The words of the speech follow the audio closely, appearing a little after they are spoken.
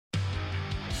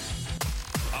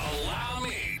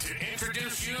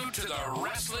introduce you to the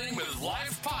Wrestling with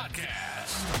Life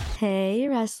podcast. Hey,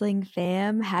 wrestling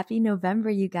fam. Happy November,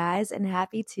 you guys, and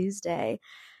happy Tuesday.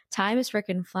 Time is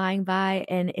freaking flying by,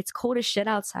 and it's cold as shit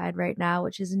outside right now,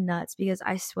 which is nuts because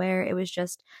I swear it was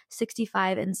just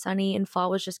 65 and sunny and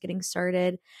fall was just getting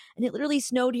started. And it literally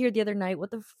snowed here the other night.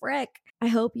 What the frick? I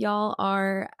hope y'all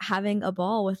are having a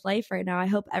ball with life right now. I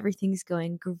hope everything's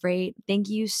going great. Thank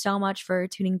you so much for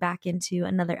tuning back into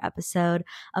another episode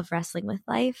of Wrestling with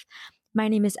Life. My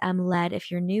name is Em Led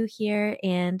if you're new here,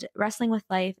 and Wrestling with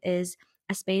Life is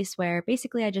a space where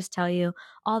basically I just tell you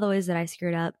all the ways that I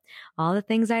screwed up, all the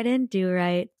things I didn't do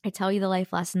right. I tell you the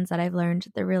life lessons that I've learned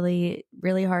the really,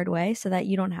 really hard way so that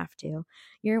you don't have to.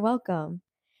 You're welcome.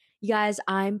 You guys,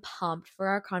 I'm pumped for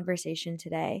our conversation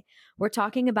today. We're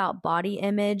talking about body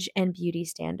image and beauty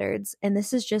standards. And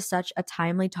this is just such a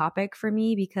timely topic for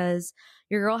me because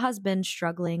your girl has been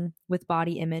struggling with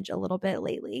body image a little bit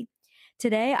lately.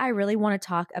 Today, I really want to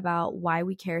talk about why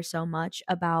we care so much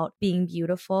about being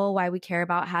beautiful, why we care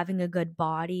about having a good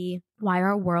body, why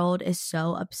our world is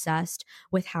so obsessed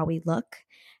with how we look,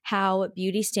 how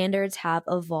beauty standards have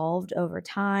evolved over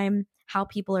time, how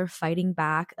people are fighting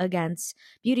back against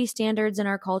beauty standards in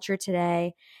our culture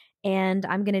today. And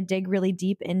I'm going to dig really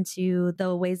deep into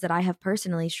the ways that I have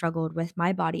personally struggled with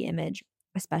my body image,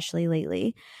 especially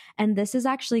lately. And this is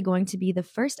actually going to be the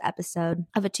first episode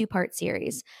of a two-part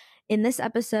series. In this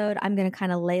episode, I'm going to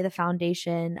kind of lay the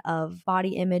foundation of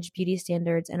body image, beauty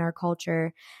standards in our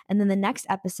culture. And then the next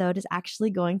episode is actually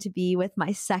going to be with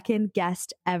my second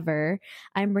guest ever.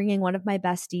 I'm bringing one of my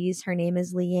besties. Her name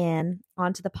is Leanne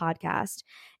onto the podcast.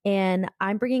 And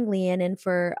I'm bringing Leanne in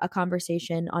for a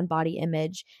conversation on body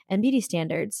image and beauty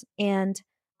standards. And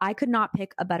I could not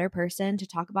pick a better person to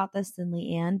talk about this than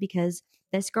Leanne because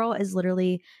this girl is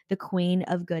literally the queen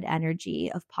of good energy,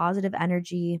 of positive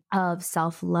energy, of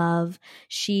self-love.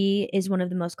 She is one of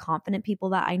the most confident people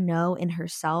that I know in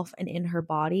herself and in her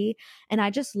body. And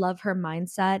I just love her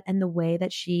mindset and the way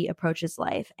that she approaches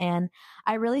life. And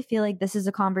I really feel like this is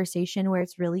a conversation where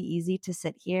it's really easy to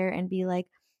sit here and be like,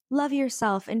 love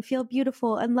yourself and feel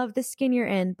beautiful and love the skin you're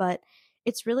in. But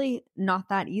it's really not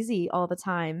that easy all the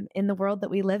time in the world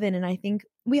that we live in. And I think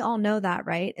we all know that,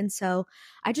 right? And so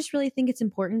I just really think it's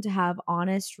important to have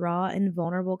honest, raw, and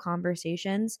vulnerable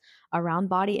conversations around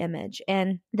body image.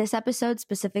 And this episode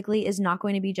specifically is not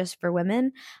going to be just for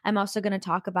women. I'm also going to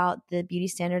talk about the beauty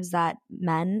standards that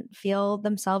men feel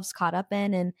themselves caught up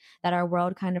in and that our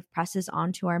world kind of presses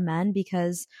onto our men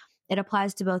because it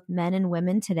applies to both men and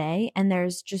women today. And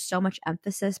there's just so much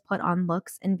emphasis put on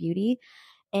looks and beauty.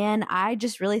 And I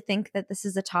just really think that this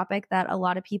is a topic that a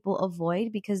lot of people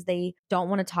avoid because they don't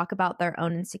want to talk about their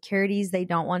own insecurities. They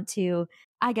don't want to,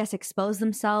 I guess, expose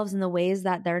themselves in the ways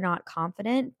that they're not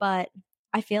confident. But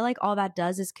I feel like all that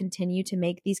does is continue to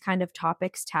make these kind of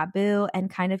topics taboo and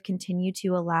kind of continue to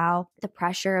allow the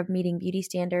pressure of meeting beauty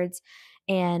standards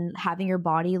and having your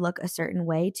body look a certain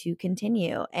way to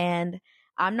continue. And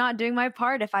I'm not doing my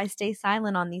part if I stay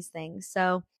silent on these things.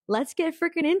 So let's get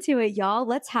freaking into it, y'all.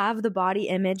 Let's have the body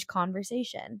image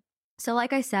conversation. So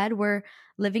like I said, we're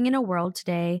living in a world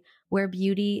today where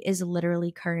beauty is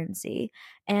literally currency.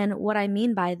 And what I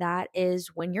mean by that is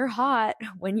when you're hot,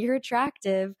 when you're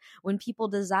attractive, when people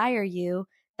desire you,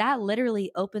 that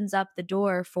literally opens up the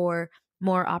door for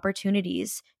more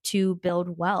opportunities to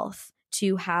build wealth,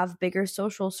 to have bigger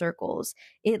social circles.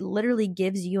 It literally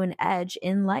gives you an edge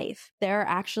in life. There are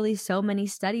actually so many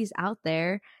studies out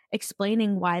there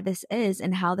explaining why this is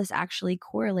and how this actually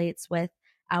correlates with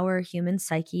our human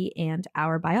psyche and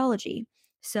our biology.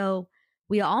 So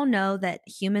we all know that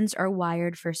humans are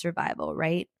wired for survival,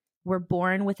 right? We're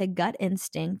born with a gut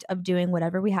instinct of doing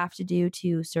whatever we have to do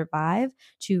to survive,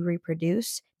 to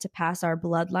reproduce, to pass our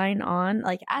bloodline on.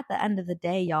 Like at the end of the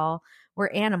day, y'all,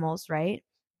 we're animals, right?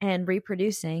 And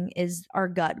reproducing is our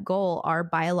gut goal, our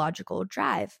biological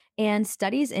drive. And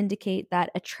studies indicate that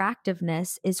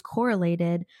attractiveness is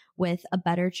correlated with a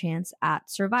better chance at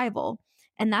survival.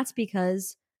 And that's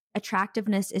because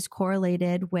attractiveness is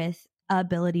correlated with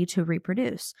ability to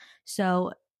reproduce.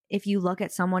 So if you look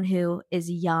at someone who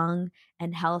is young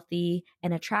and healthy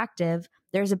and attractive,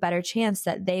 there's a better chance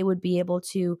that they would be able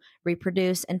to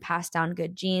reproduce and pass down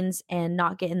good genes and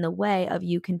not get in the way of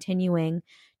you continuing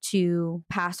to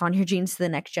pass on your genes to the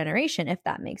next generation, if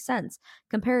that makes sense,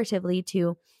 comparatively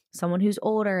to someone who's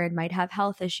older and might have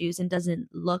health issues and doesn't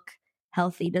look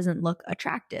healthy, doesn't look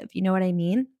attractive. You know what I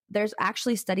mean? There's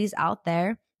actually studies out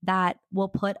there that will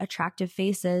put attractive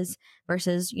faces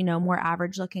versus, more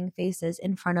average looking faces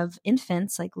in front of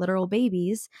infants, like literal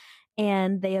babies.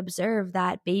 and they observe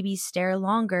that babies stare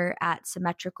longer at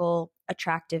symmetrical,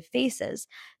 attractive faces.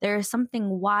 There is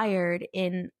something wired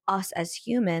in us as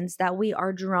humans that we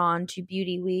are drawn to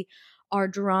beauty. We are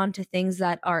drawn to things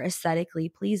that are aesthetically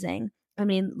pleasing. I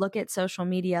mean, look at social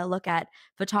media, look at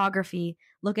photography,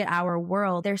 look at our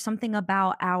world. There's something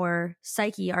about our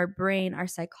psyche, our brain, our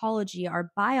psychology,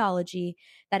 our biology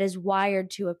that is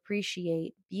wired to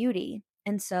appreciate beauty.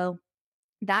 And so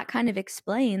that kind of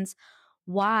explains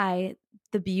why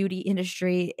the beauty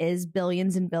industry is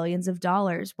billions and billions of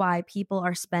dollars, why people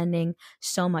are spending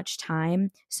so much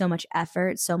time, so much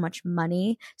effort, so much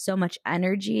money, so much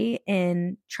energy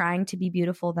in trying to be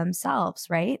beautiful themselves,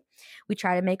 right? We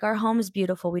try to make our homes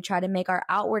beautiful. We try to make our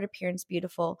outward appearance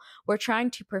beautiful. We're trying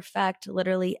to perfect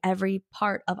literally every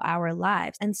part of our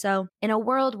lives. And so in a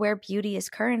world where beauty is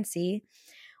currency,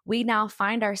 we now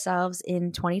find ourselves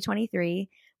in 2023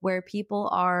 where people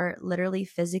are literally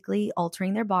physically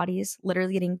altering their bodies,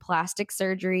 literally getting plastic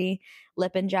surgery,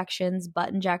 lip injections, butt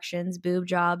injections, boob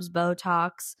jobs,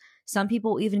 Botox. Some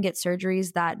people even get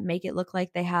surgeries that make it look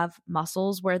like they have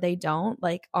muscles where they don't,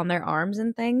 like on their arms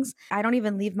and things. I don't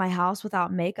even leave my house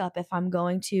without makeup if I'm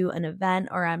going to an event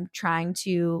or I'm trying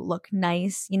to look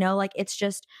nice. You know, like it's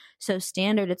just so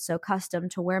standard. It's so custom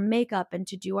to wear makeup and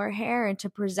to do our hair and to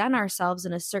present ourselves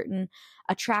in a certain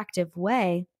attractive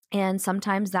way. And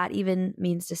sometimes that even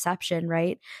means deception,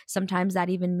 right? Sometimes that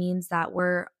even means that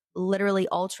we're literally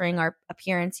altering our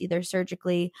appearance, either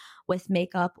surgically with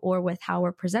makeup or with how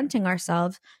we're presenting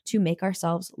ourselves to make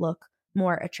ourselves look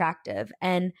more attractive.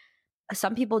 And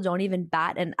some people don't even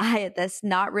bat an eye at this.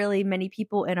 Not really many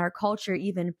people in our culture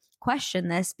even question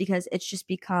this because it's just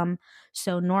become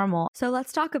so normal. So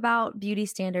let's talk about beauty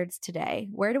standards today.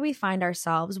 Where do we find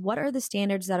ourselves? What are the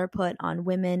standards that are put on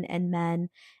women and men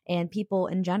and people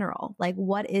in general? Like,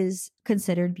 what is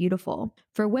considered beautiful?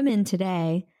 For women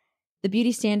today, the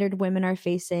beauty standard women are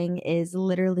facing is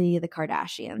literally the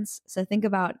Kardashians. So think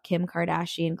about Kim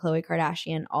Kardashian, Khloe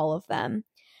Kardashian, all of them.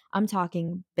 I'm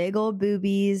talking big old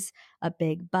boobies, a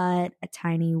big butt, a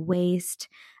tiny waist,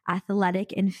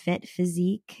 athletic and fit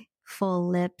physique, full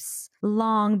lips,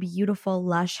 long, beautiful,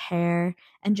 lush hair,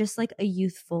 and just like a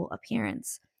youthful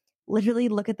appearance. Literally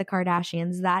look at the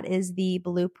Kardashians. That is the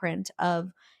blueprint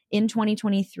of, in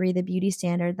 2023, the beauty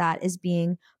standard that is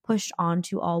being pushed on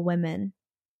to all women.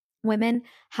 Women,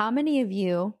 how many of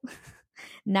you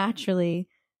naturally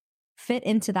fit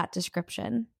into that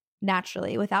description?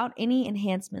 Naturally, without any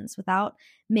enhancements, without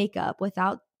makeup,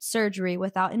 without surgery,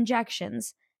 without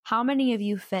injections. How many of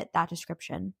you fit that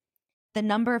description? The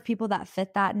number of people that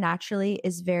fit that naturally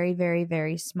is very, very,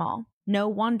 very small. No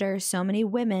wonder so many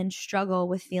women struggle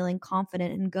with feeling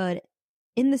confident and good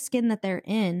in the skin that they're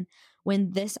in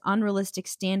when this unrealistic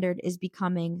standard is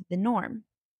becoming the norm.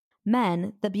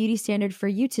 Men, the beauty standard for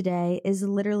you today is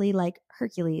literally like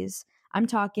Hercules. I'm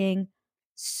talking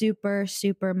super,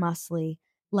 super muscly,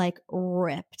 like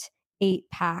ripped,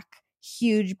 8-pack,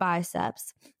 huge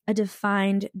biceps, a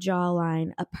defined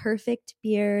jawline, a perfect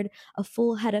beard, a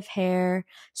full head of hair,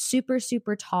 super,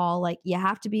 super tall. Like you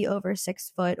have to be over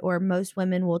 6 foot or most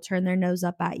women will turn their nose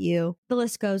up at you. The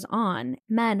list goes on.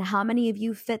 Men, how many of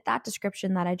you fit that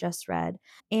description that I just read?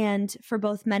 And for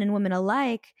both men and women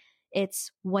alike,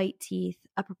 it's white teeth,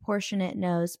 a proportionate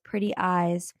nose, pretty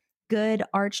eyes, good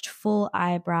arched full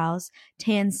eyebrows,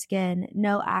 tan skin,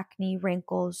 no acne,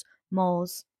 wrinkles,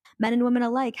 moles. Men and women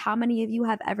alike, how many of you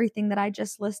have everything that I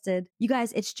just listed? You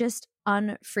guys, it's just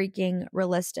unfreaking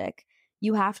realistic.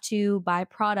 You have to buy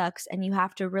products and you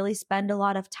have to really spend a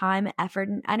lot of time, effort,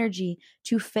 and energy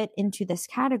to fit into this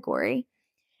category.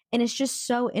 And it's just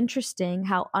so interesting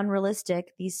how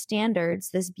unrealistic these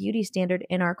standards, this beauty standard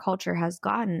in our culture has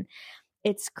gotten.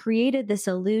 It's created this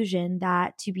illusion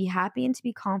that to be happy and to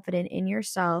be confident in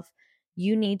yourself,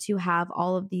 you need to have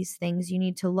all of these things. You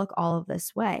need to look all of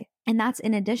this way. And that's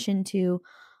in addition to,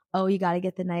 oh, you got to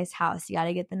get the nice house. You got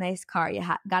to get the nice car. You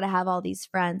got to have all these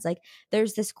friends. Like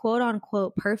there's this quote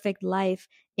unquote perfect life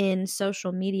in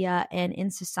social media and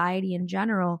in society in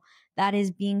general that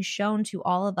is being shown to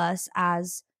all of us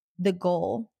as the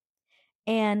goal.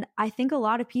 And I think a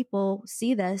lot of people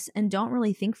see this and don't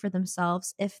really think for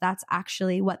themselves if that's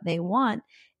actually what they want.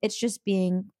 It's just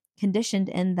being conditioned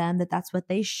in them that that's what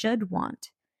they should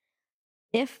want.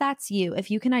 If that's you, if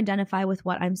you can identify with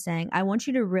what I'm saying, I want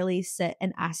you to really sit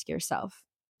and ask yourself,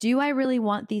 do I really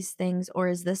want these things, or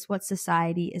is this what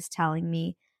society is telling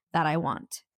me that I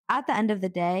want? At the end of the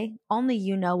day, only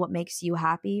you know what makes you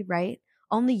happy, right?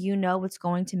 Only you know what's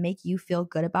going to make you feel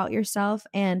good about yourself.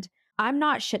 And I'm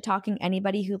not shit talking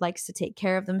anybody who likes to take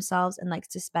care of themselves and likes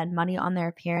to spend money on their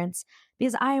appearance,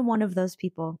 because I am one of those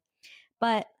people.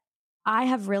 But I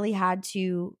have really had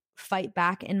to fight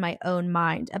back in my own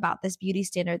mind about this beauty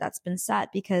standard that's been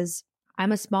set because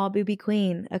I'm a small booby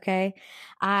queen. Okay.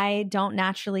 I don't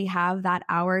naturally have that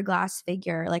hourglass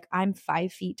figure. Like I'm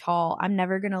 5 feet tall. I'm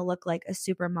never going to look like a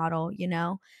supermodel, you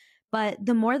know? But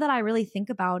the more that I really think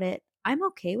about it, I'm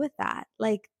okay with that.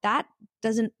 Like that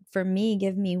doesn't, for me,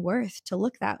 give me worth to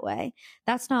look that way.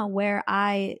 That's not where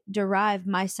I derive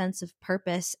my sense of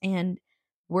purpose and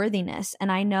worthiness.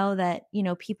 And I know that, you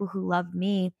know, people who love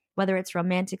me, whether it's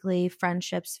romantically,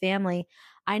 friendships, family,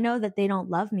 I know that they don't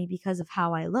love me because of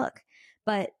how I look.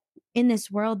 But in this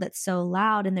world that's so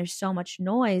loud and there's so much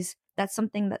noise, that's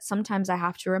something that sometimes I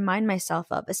have to remind myself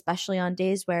of, especially on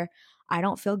days where I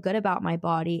don't feel good about my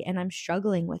body and I'm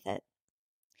struggling with it.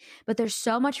 But there's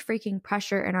so much freaking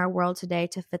pressure in our world today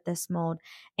to fit this mold.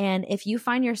 And if you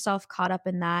find yourself caught up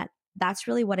in that, that's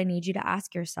really what I need you to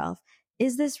ask yourself.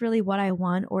 Is this really what I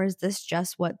want, or is this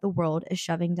just what the world is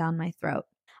shoving down my throat?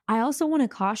 I also want to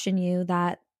caution you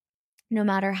that no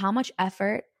matter how much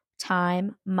effort,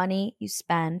 time, money you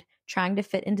spend trying to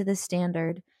fit into this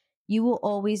standard, you will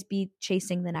always be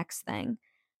chasing the next thing.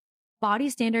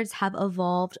 Body standards have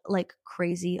evolved like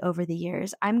crazy over the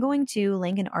years. I'm going to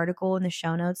link an article in the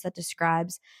show notes that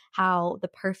describes how the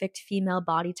perfect female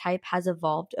body type has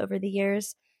evolved over the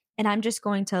years. And I'm just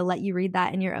going to let you read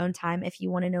that in your own time if you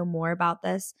want to know more about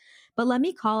this. But let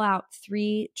me call out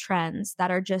 3 trends that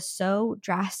are just so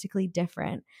drastically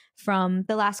different from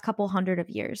the last couple hundred of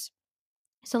years.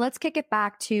 So let's kick it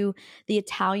back to the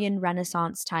Italian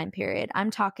Renaissance time period.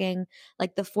 I'm talking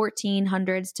like the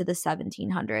 1400s to the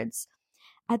 1700s.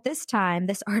 At this time,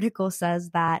 this article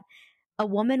says that a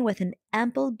woman with an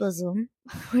ample bosom,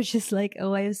 which is like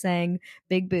a way of saying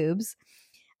big boobs,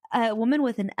 a woman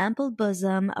with an ample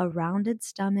bosom, a rounded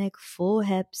stomach, full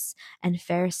hips, and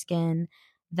fair skin,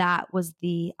 that was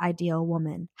the ideal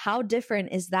woman. How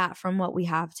different is that from what we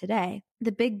have today?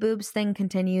 The big boobs thing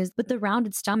continues, but the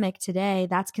rounded stomach today,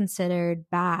 that's considered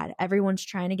bad. Everyone's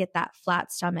trying to get that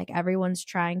flat stomach. Everyone's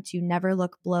trying to never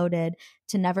look bloated,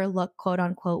 to never look quote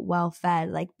unquote well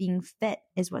fed. Like being fit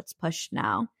is what's pushed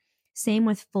now. Same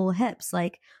with full hips.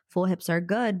 Like full hips are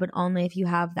good, but only if you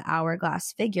have the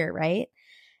hourglass figure, right?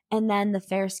 And then the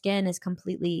fair skin is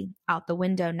completely out the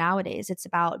window nowadays. It's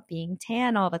about being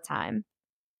tan all the time.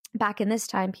 Back in this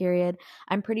time period,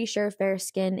 I'm pretty sure fair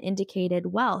skin indicated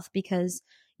wealth because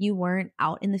you weren't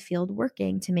out in the field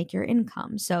working to make your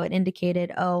income. So it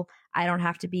indicated, oh, I don't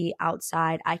have to be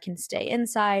outside. I can stay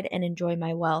inside and enjoy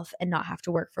my wealth and not have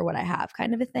to work for what I have,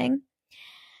 kind of a thing.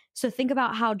 So think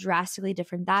about how drastically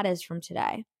different that is from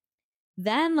today.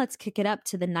 Then let's kick it up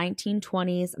to the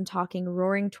 1920s. I'm talking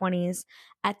roaring 20s.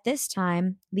 At this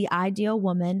time, the ideal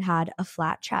woman had a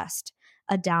flat chest,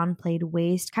 a downplayed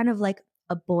waist, kind of like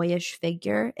a boyish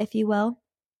figure, if you will,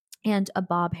 and a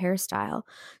bob hairstyle.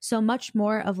 So much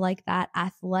more of like that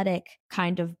athletic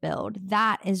kind of build.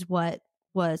 That is what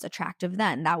was attractive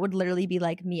then. That would literally be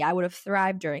like me. I would have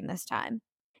thrived during this time.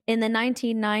 In the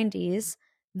 1990s,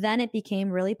 then it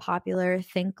became really popular.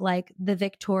 Think like the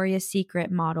Victoria's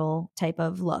Secret model type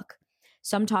of look.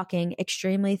 So I'm talking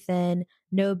extremely thin,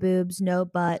 no boobs, no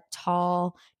butt,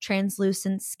 tall,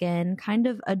 translucent skin, kind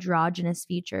of androgynous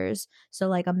features. So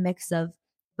like a mix of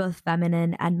both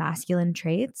feminine and masculine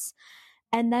traits.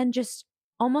 And then just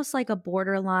almost like a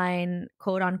borderline,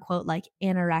 quote unquote, like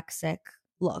anorexic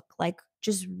look, like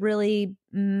just really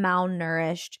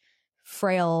malnourished,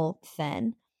 frail,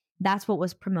 thin. That's what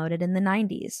was promoted in the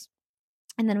 90s.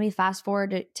 And then we fast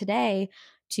forward to today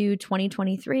to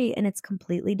 2023 and it's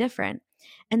completely different.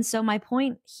 And so my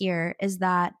point here is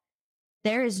that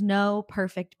there is no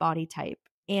perfect body type.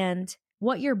 And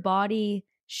what your body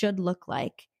should look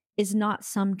like is not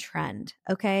some trend,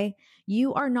 okay?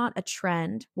 You are not a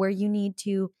trend where you need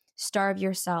to starve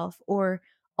yourself or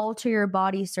alter your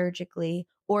body surgically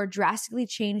or drastically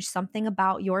change something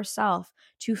about yourself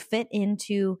to fit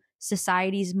into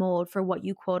society's mold for what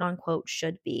you quote unquote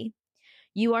should be.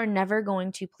 You are never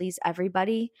going to please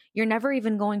everybody. You're never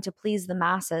even going to please the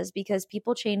masses because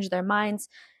people change their minds,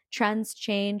 trends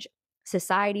change,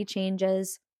 society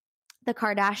changes. The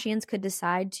Kardashians could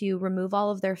decide to remove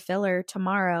all of their filler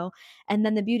tomorrow, and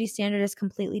then the beauty standard is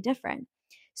completely different.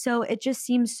 So it just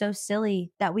seems so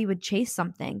silly that we would chase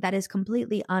something that is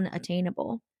completely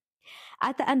unattainable.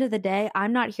 At the end of the day,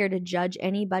 I'm not here to judge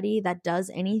anybody that does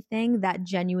anything that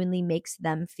genuinely makes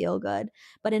them feel good.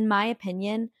 But in my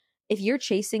opinion, if you're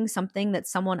chasing something that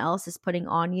someone else is putting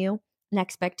on you, an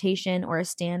expectation or a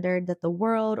standard that the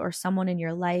world or someone in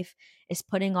your life is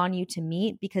putting on you to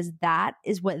meet because that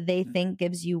is what they think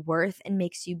gives you worth and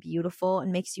makes you beautiful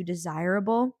and makes you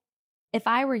desirable. If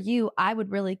I were you, I would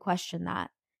really question that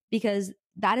because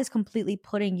that is completely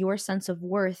putting your sense of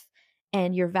worth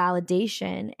and your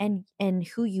validation and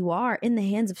who you are in the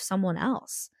hands of someone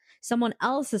else. Someone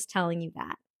else is telling you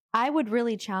that. I would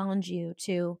really challenge you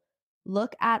to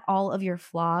look at all of your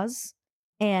flaws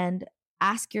and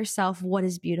ask yourself what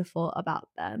is beautiful about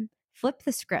them. Flip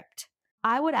the script.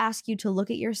 I would ask you to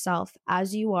look at yourself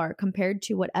as you are compared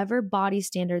to whatever body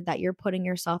standard that you're putting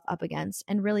yourself up against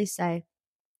and really say,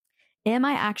 am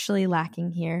I actually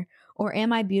lacking here? Or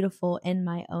am I beautiful in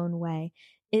my own way?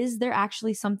 Is there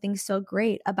actually something so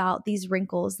great about these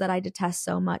wrinkles that I detest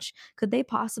so much? Could they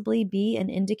possibly be an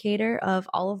indicator of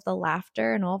all of the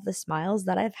laughter and all of the smiles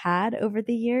that I've had over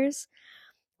the years?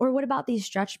 Or what about these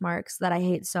stretch marks that I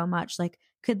hate so much? Like,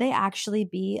 could they actually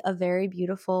be a very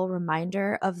beautiful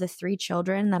reminder of the 3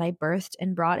 children that I birthed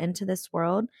and brought into this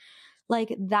world?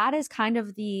 Like, that is kind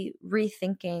of the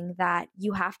rethinking that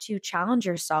you have to challenge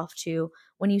yourself to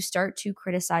when you start to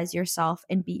criticize yourself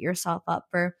and beat yourself up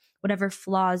for whatever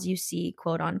flaws you see,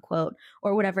 quote unquote,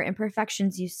 or whatever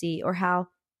imperfections you see, or how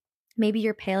maybe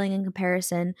you're paling in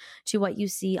comparison to what you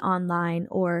see online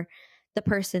or the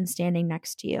person standing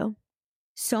next to you.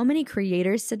 So many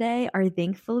creators today are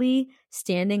thankfully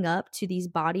standing up to these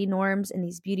body norms and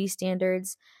these beauty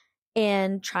standards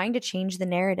and trying to change the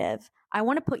narrative. I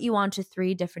want to put you on to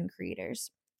 3 different creators.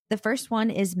 The first one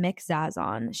is Mick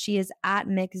Zazon. She is at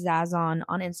Mick Zazon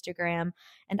on Instagram,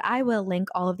 and I will link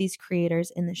all of these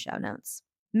creators in the show notes.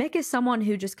 Mick is someone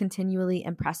who just continually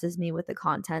impresses me with the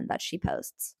content that she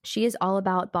posts. She is all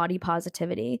about body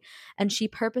positivity, and she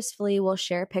purposefully will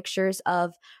share pictures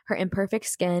of her imperfect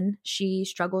skin. She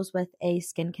struggles with a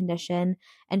skin condition,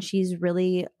 and she's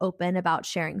really open about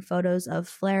sharing photos of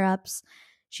flare-ups.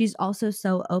 She's also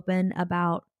so open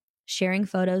about sharing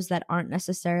photos that aren't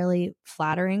necessarily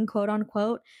flattering, quote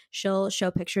unquote. She'll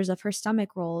show pictures of her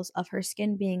stomach rolls, of her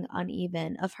skin being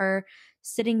uneven, of her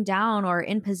sitting down or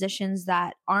in positions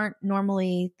that aren't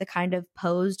normally the kind of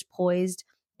posed, poised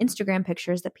Instagram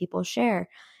pictures that people share.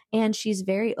 And she's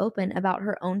very open about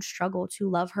her own struggle to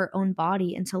love her own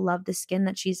body and to love the skin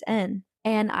that she's in.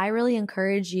 And I really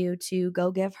encourage you to go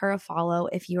give her a follow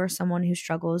if you are someone who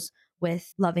struggles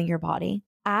with loving your body.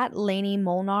 At Lainey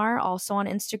Molnar, also on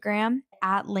Instagram,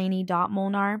 at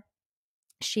Lainey.Molnar.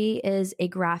 She is a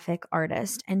graphic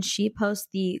artist and she posts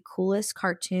the coolest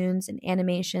cartoons and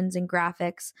animations and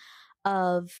graphics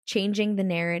of changing the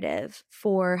narrative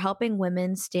for helping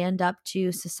women stand up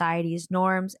to society's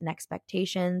norms and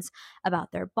expectations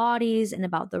about their bodies and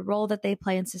about the role that they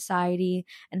play in society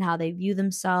and how they view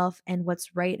themselves and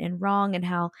what's right and wrong, and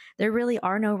how there really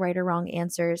are no right or wrong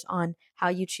answers on how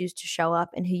you choose to show up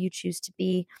and who you choose to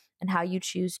be and how you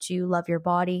choose to love your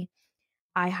body.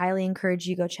 I highly encourage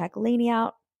you go check Lainey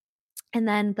out. And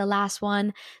then the last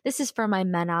one, this is for my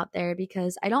men out there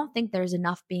because I don't think there's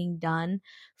enough being done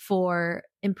for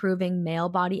improving male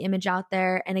body image out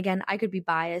there. And again, I could be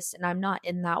biased and I'm not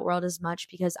in that world as much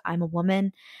because I'm a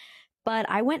woman. But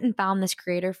I went and found this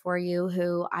creator for you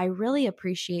who I really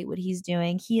appreciate what he's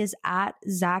doing. He is at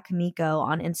Zach Miko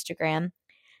on Instagram.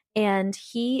 And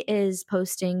he is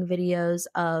posting videos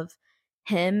of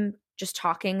him just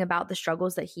talking about the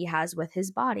struggles that he has with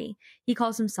his body. He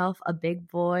calls himself a big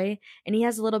boy and he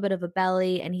has a little bit of a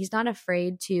belly, and he's not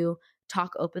afraid to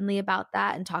talk openly about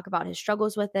that and talk about his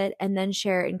struggles with it, and then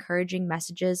share encouraging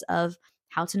messages of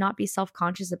how to not be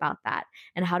self-conscious about that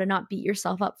and how to not beat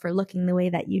yourself up for looking the way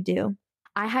that you do.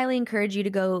 I highly encourage you to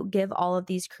go give all of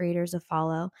these creators a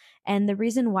follow. And the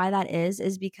reason why that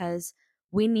is because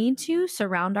we need to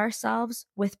surround ourselves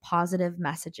with positive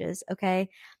messages, okay?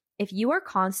 If you are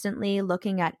constantly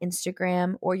looking at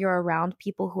Instagram or you're around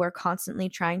people who are constantly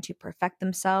trying to perfect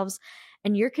themselves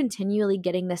and you're continually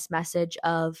getting this message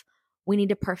of we need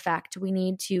to perfect, we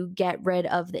need to get rid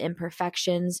of the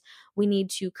imperfections, we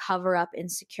need to cover up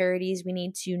insecurities, we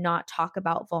need to not talk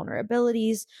about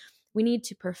vulnerabilities, we need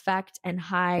to perfect and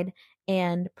hide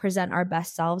and present our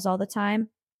best selves all the time.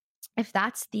 If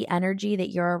that's the energy that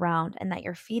you're around and that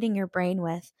you're feeding your brain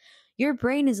with, your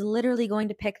brain is literally going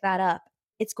to pick that up.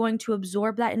 It's going to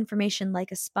absorb that information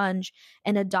like a sponge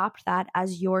and adopt that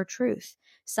as your truth.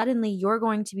 Suddenly, you're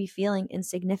going to be feeling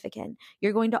insignificant.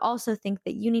 You're going to also think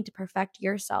that you need to perfect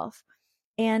yourself.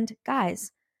 And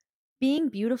guys, being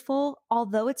beautiful,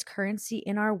 although it's currency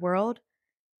in our world,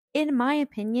 in my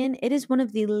opinion, it is one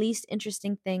of the least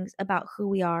interesting things about who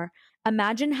we are.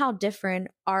 Imagine how different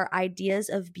our ideas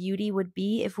of beauty would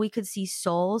be if we could see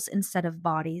souls instead of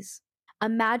bodies.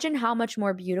 Imagine how much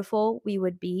more beautiful we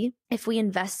would be if we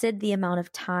invested the amount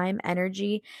of time,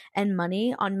 energy, and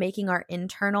money on making our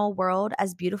internal world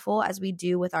as beautiful as we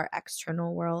do with our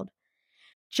external world.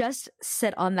 Just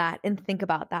sit on that and think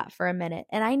about that for a minute.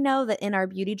 And I know that in our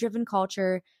beauty driven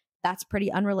culture, that's pretty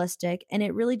unrealistic. And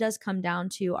it really does come down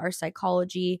to our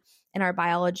psychology and our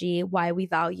biology, why we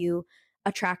value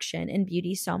attraction and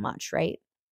beauty so much, right?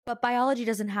 But biology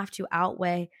doesn't have to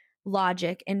outweigh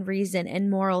logic and reason and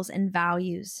morals and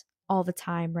values all the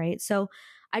time, right? So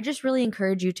I just really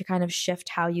encourage you to kind of shift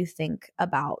how you think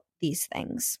about these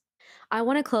things. I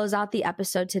want to close out the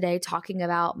episode today talking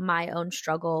about my own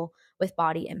struggle with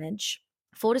body image.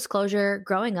 Full disclosure,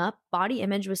 growing up, body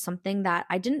image was something that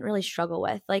I didn't really struggle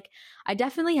with. Like, I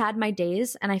definitely had my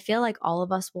days, and I feel like all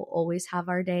of us will always have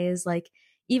our days. Like,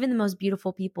 even the most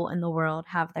beautiful people in the world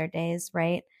have their days,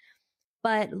 right?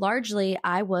 But largely,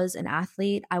 I was an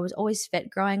athlete. I was always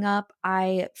fit growing up.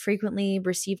 I frequently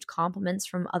received compliments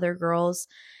from other girls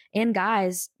and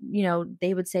guys. You know,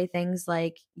 they would say things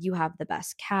like, "You have the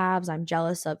best calves. I'm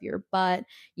jealous of your butt.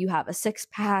 You have a six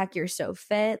pack. You're so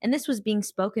fit." And this was being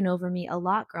spoken over me a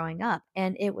lot growing up.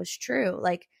 And it was true.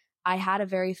 Like, I had a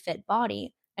very fit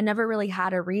body. I never really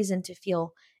had a reason to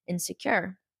feel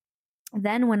insecure.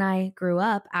 Then, when I grew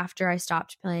up, after I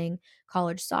stopped playing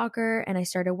college soccer and I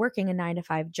started working a 9 to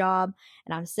 5 job,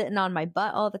 and I'm sitting on my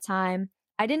butt all the time,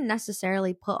 I didn't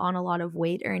necessarily put on a lot of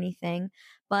weight or anything,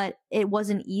 but it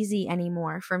wasn't easy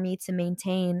anymore for me to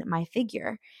maintain my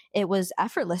figure. It was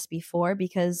effortless before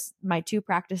because my 2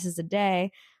 practices a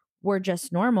day were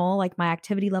just normal. Like, my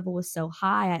activity level was so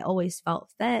high, I always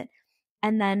felt fit.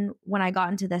 And then when I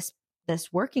got into this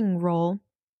working role,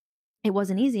 it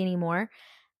wasn't easy anymore.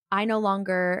 I no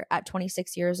longer, at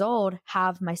 26 years old,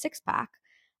 have my six pack.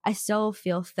 I still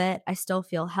feel fit. I still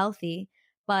feel healthy.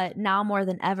 But now more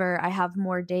than ever, I have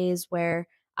more days where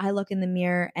I look in the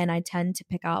mirror and I tend to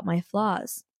pick out my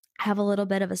flaws. I have a little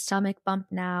bit of a stomach bump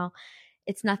now.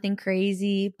 It's nothing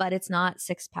crazy, but it's not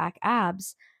six pack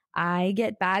abs. I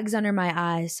get bags under my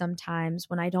eyes sometimes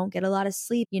when I don't get a lot of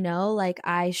sleep. You know, like,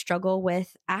 I struggle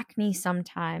with acne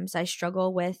sometimes. I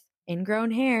struggle with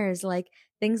ingrown hairs, like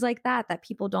things like that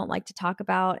people don't like to talk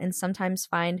about and sometimes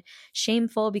find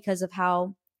shameful because of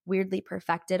how weirdly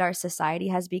perfected our society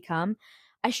has become.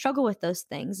 I struggle with those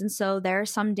things. And so there are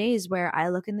some days where I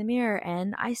look in the mirror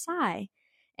and I sigh.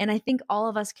 And I think all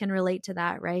of us can relate to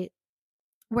that, right?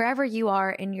 Wherever you are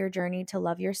in your journey to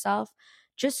love yourself,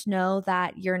 just know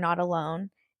that you're not alone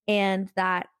and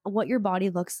that what your body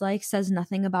looks like says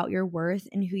nothing about your worth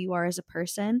and who you are as a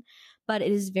person. But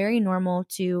it is very normal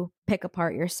to pick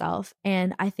apart yourself.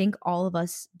 And I think all of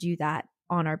us do that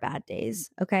on our bad days.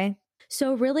 Okay.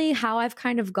 So, really, how I've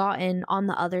kind of gotten on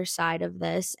the other side of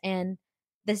this, and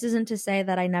this isn't to say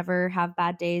that I never have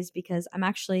bad days, because I'm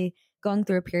actually going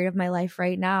through a period of my life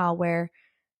right now where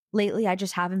lately I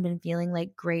just haven't been feeling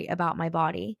like great about my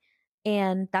body.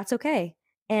 And that's okay.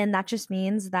 And that just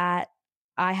means that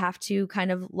I have to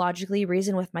kind of logically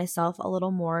reason with myself a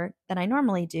little more than I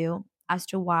normally do as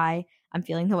to why I'm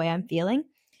feeling the way I'm feeling.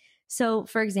 So,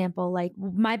 for example, like,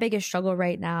 my biggest struggle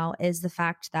right now is the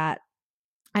fact that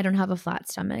I don't have a flat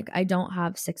stomach. I don't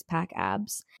have six pack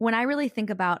abs. When I really think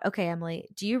about, okay, Emily,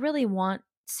 do you really want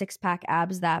six pack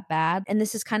abs that bad? And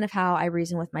this is kind of how I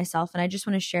reason with myself. And I just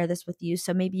want to share this with you.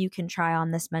 So maybe you can try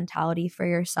on this mentality for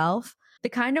yourself. The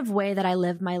kind of way that I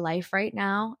live my life right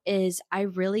now is I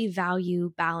really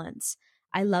value balance.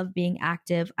 I love being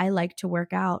active. I like to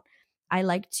work out. I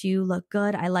like to look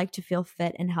good. I like to feel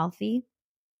fit and healthy.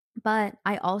 But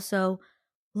I also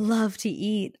love to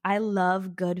eat. I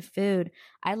love good food.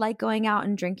 I like going out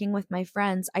and drinking with my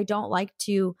friends. I don't like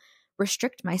to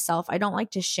restrict myself. I don't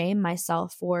like to shame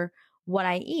myself for what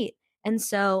I eat. And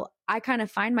so I kind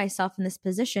of find myself in this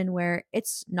position where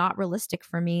it's not realistic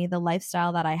for me, the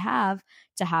lifestyle that I have,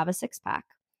 to have a six pack.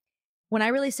 When I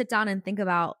really sit down and think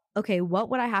about, okay, what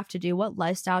would I have to do? What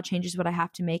lifestyle changes would I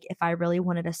have to make if I really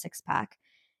wanted a six pack?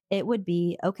 It would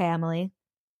be, okay, Emily,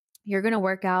 you're going to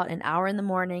work out an hour in the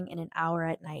morning and an hour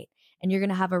at night, and you're going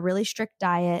to have a really strict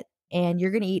diet, and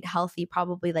you're going to eat healthy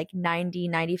probably like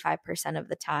 90-95% of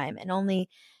the time, and only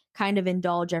kind of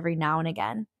indulge every now and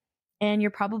again. And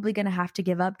you're probably going to have to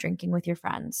give up drinking with your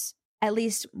friends, at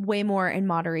least way more in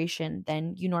moderation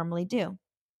than you normally do.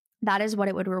 That is what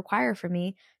it would require for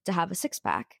me to have a six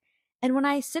pack. And when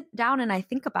I sit down and I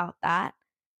think about that,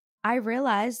 I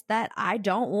realize that I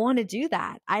don't want to do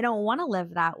that. I don't want to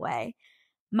live that way.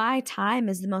 My time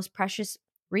is the most precious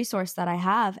resource that I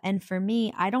have. And for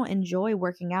me, I don't enjoy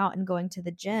working out and going to the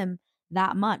gym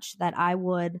that much that I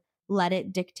would let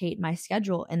it dictate my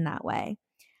schedule in that way.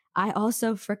 I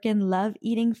also freaking love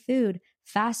eating food.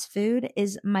 Fast food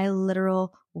is my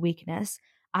literal weakness.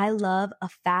 I love a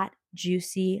fat,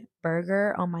 juicy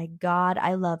burger. Oh my God.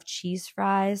 I love cheese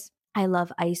fries. I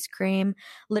love ice cream.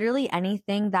 Literally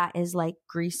anything that is like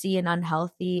greasy and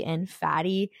unhealthy and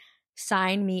fatty,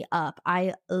 sign me up.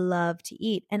 I love to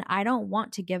eat and I don't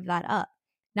want to give that up.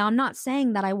 Now, I'm not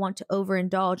saying that I want to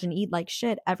overindulge and eat like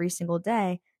shit every single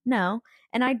day. No.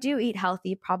 And I do eat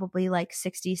healthy probably like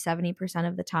 60-70%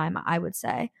 of the time, I would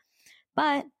say.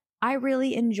 But I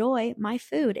really enjoy my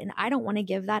food and I don't want to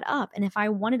give that up. And if I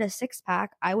wanted a six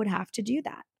pack, I would have to do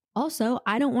that. Also,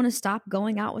 I don't want to stop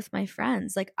going out with my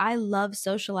friends. Like, I love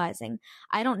socializing.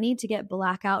 I don't need to get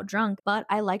blackout drunk, but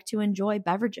I like to enjoy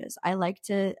beverages. I like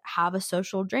to have a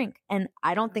social drink. And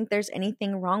I don't think there's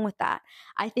anything wrong with that.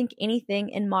 I think anything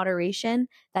in moderation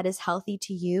that is healthy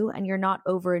to you and you're not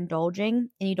overindulging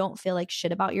and you don't feel like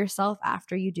shit about yourself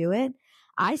after you do it,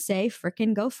 I say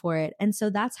frickin' go for it. And so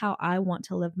that's how I want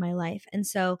to live my life. And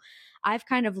so I've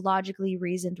kind of logically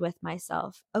reasoned with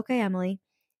myself, okay, Emily,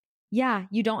 yeah,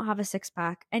 you don't have a six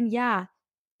pack. And yeah,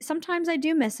 sometimes I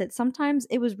do miss it. Sometimes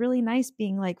it was really nice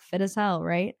being like fit as hell,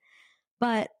 right?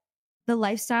 But the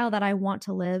lifestyle that I want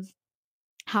to live,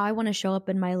 how I want to show up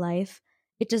in my life,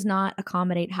 it does not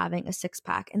accommodate having a six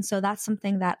pack. And so that's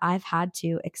something that I've had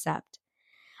to accept.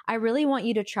 I really want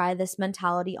you to try this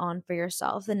mentality on for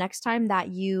yourself. The next time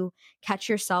that you catch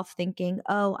yourself thinking,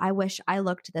 oh, I wish I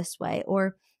looked this way,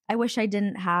 or I wish I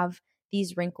didn't have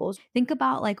these wrinkles, think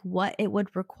about like what it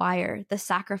would require, the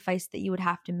sacrifice that you would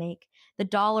have to make, the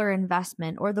dollar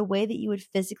investment, or the way that you would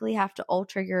physically have to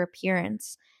alter your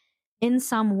appearance in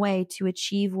some way to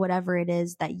achieve whatever it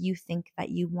is that you think that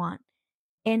you want.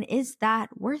 And is that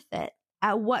worth it?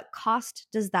 At what cost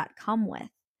does that come with?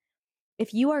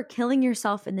 If you are killing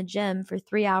yourself in the gym for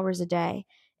 3 hours a day,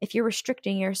 if you're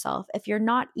restricting yourself, if you're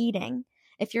not eating,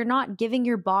 if you're not giving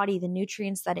your body the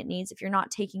nutrients that it needs, if you're not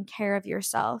taking care of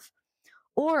yourself,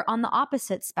 or on the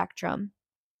opposite spectrum,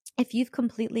 if you've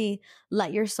completely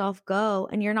let yourself go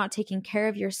and you're not taking care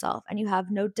of yourself and you have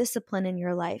no discipline in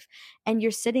your life and you're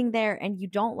sitting there and you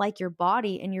don't like your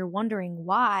body and you're wondering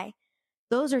why,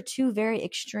 those are two very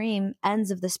extreme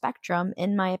ends of the spectrum,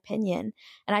 in my opinion.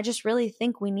 And I just really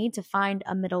think we need to find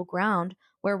a middle ground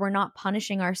where we're not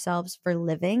punishing ourselves for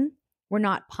living. We're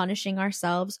not punishing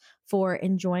ourselves for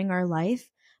enjoying our life,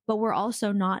 but we're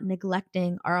also not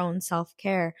neglecting our own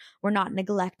self-care. We're not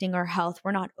neglecting our health.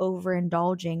 We're not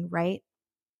overindulging, right?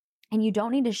 And you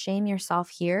don't need to shame yourself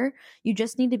here. You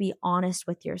just need to be honest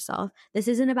with yourself. This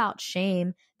isn't about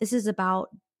shame. This is about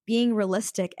being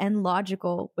realistic and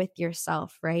logical with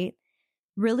yourself, right?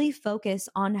 Really focus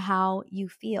on how you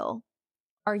feel.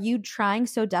 Are you trying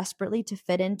so desperately to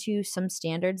fit into some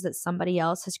standards that somebody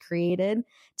else has created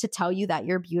to tell you that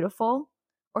you're beautiful?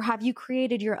 Or have you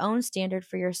created your own standard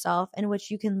for yourself in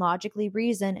which you can logically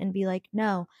reason and be like,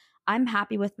 no, I'm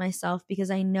happy with myself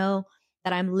because I know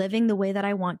that I'm living the way that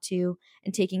I want to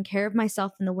and taking care of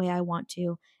myself in the way I want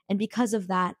to. And because of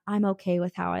that, I'm okay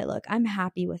with how I look. I'm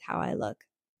happy with how I look.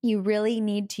 You really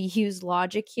need to use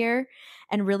logic here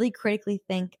and really critically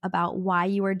think about why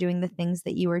you are doing the things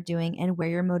that you are doing and where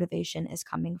your motivation is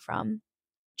coming from.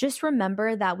 Just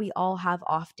remember that we all have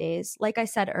off days. Like I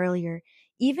said earlier,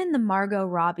 even the Margot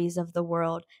Robbies of the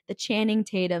world, the Channing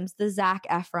Tatums, the Zac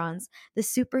Efrons, the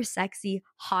super sexy,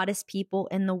 hottest people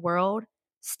in the world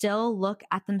still look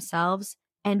at themselves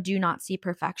and do not see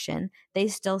perfection. They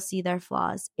still see their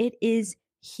flaws. It is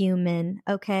human,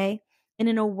 okay? And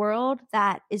in a world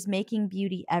that is making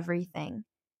beauty everything,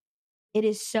 it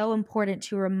is so important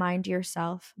to remind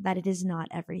yourself that it is not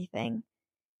everything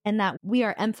and that we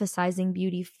are emphasizing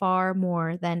beauty far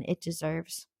more than it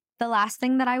deserves. The last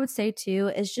thing that I would say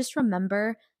too is just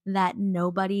remember that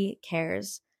nobody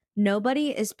cares. Nobody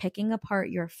is picking apart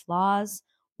your flaws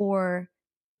or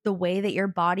the way that your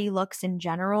body looks in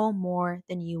general more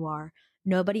than you are.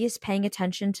 Nobody is paying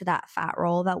attention to that fat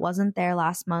roll that wasn't there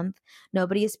last month.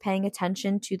 Nobody is paying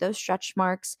attention to those stretch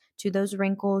marks, to those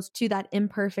wrinkles, to that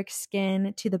imperfect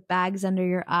skin, to the bags under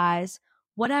your eyes,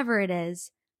 whatever it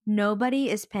is.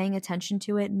 Nobody is paying attention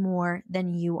to it more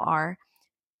than you are.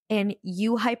 And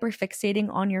you hyperfixating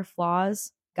on your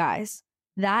flaws, guys,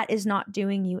 that is not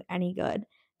doing you any good.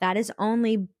 That is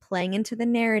only playing into the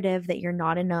narrative that you're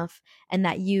not enough and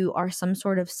that you are some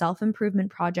sort of self-improvement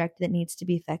project that needs to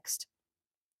be fixed.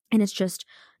 And it's just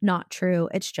not true.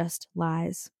 It's just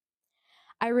lies.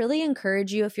 I really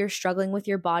encourage you, if you're struggling with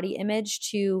your body image,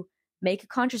 to make a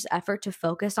conscious effort to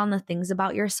focus on the things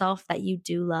about yourself that you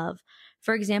do love.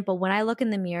 For example, when I look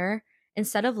in the mirror,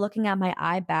 instead of looking at my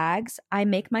eye bags, I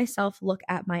make myself look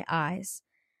at my eyes.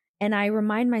 And I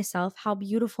remind myself how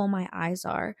beautiful my eyes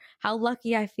are, how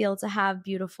lucky I feel to have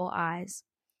beautiful eyes.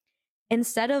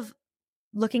 Instead of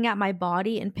looking at my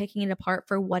body and picking it apart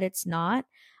for what it's not,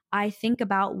 I think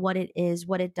about what it is,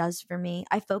 what it does for me.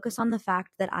 I focus on the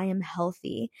fact that I am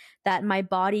healthy, that my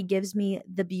body gives me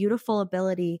the beautiful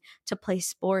ability to play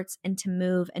sports and to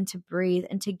move and to breathe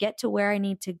and to get to where I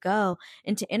need to go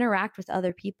and to interact with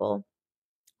other people.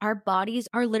 Our bodies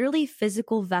are literally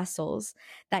physical vessels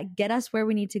that get us where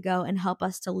we need to go and help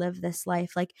us to live this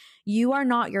life. Like, you are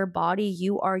not your body,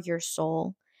 you are your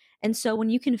soul. And so when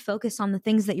you can focus on the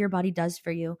things that your body does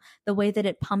for you, the way that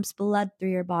it pumps blood through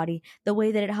your body, the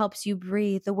way that it helps you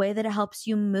breathe, the way that it helps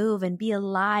you move and be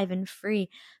alive and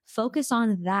free, focus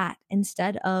on that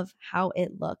instead of how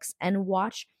it looks and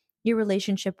watch your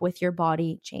relationship with your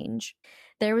body change.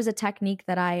 There was a technique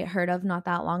that I heard of not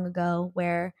that long ago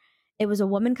where it was a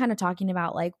woman kind of talking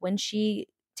about like when she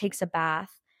takes a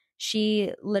bath,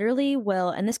 she literally will,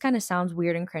 and this kind of sounds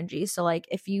weird and cringy. So like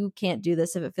if you can't do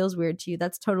this, if it feels weird to you,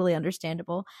 that's totally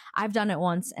understandable. I've done it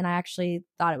once and I actually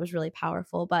thought it was really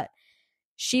powerful, but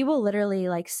she will literally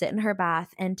like sit in her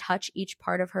bath and touch each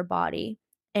part of her body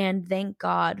and thank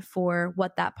God for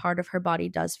what that part of her body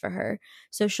does for her.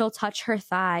 So she'll touch her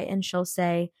thigh and she'll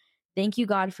say, "Thank you,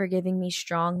 God, for giving me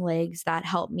strong legs that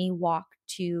help me walk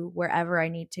to wherever I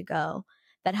need to go,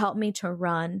 that help me to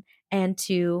run and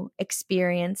to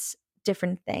experience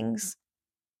different things."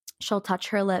 She'll touch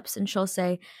her lips and she'll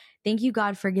say, "Thank you,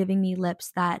 God, for giving me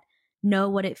lips that know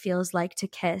what it feels like to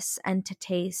kiss and to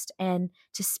taste and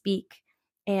to speak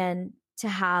and to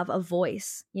have a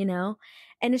voice, you know?"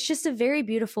 And it's just a very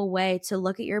beautiful way to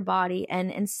look at your body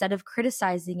and instead of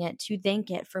criticizing it, to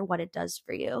thank it for what it does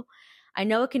for you. I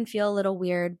know it can feel a little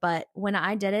weird, but when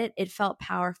I did it, it felt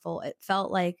powerful. It felt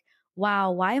like,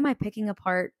 wow, why am I picking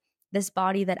apart this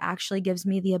body that actually gives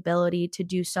me the ability to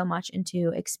do so much and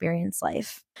to experience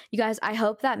life? You guys, I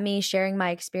hope that me sharing my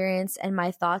experience and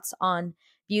my thoughts on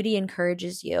beauty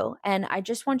encourages you. And I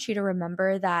just want you to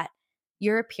remember that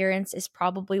your appearance is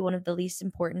probably one of the least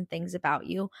important things about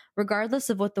you, regardless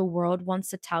of what the world wants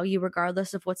to tell you,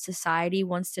 regardless of what society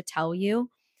wants to tell you.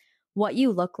 What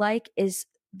you look like is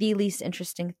the least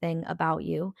interesting thing about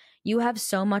you. You have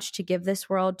so much to give this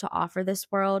world, to offer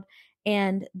this world.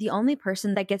 And the only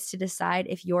person that gets to decide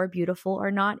if you're beautiful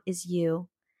or not is you.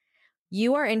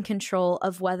 You are in control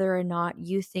of whether or not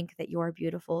you think that you're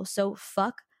beautiful. So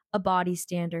fuck a body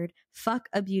standard. Fuck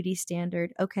a beauty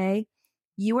standard, okay?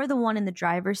 You are the one in the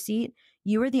driver's seat.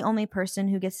 You are the only person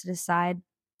who gets to decide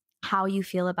how you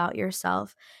feel about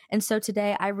yourself. And so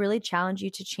today, I really challenge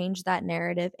you to change that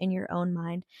narrative in your own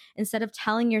mind. Instead of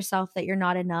telling yourself that you're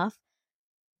not enough,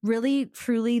 really,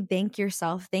 truly thank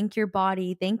yourself, thank your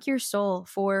body, thank your soul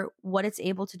for what it's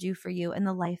able to do for you and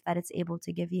the life that it's able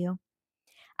to give you.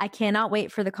 I cannot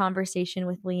wait for the conversation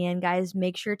with Leanne, guys.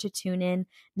 Make sure to tune in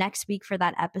next week for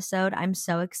that episode. I'm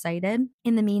so excited.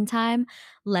 In the meantime,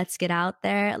 let's get out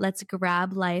there. Let's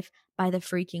grab life by the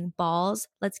freaking balls.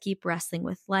 Let's keep wrestling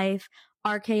with life,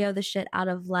 RKO the shit out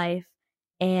of life.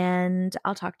 And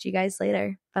I'll talk to you guys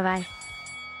later. Bye-bye.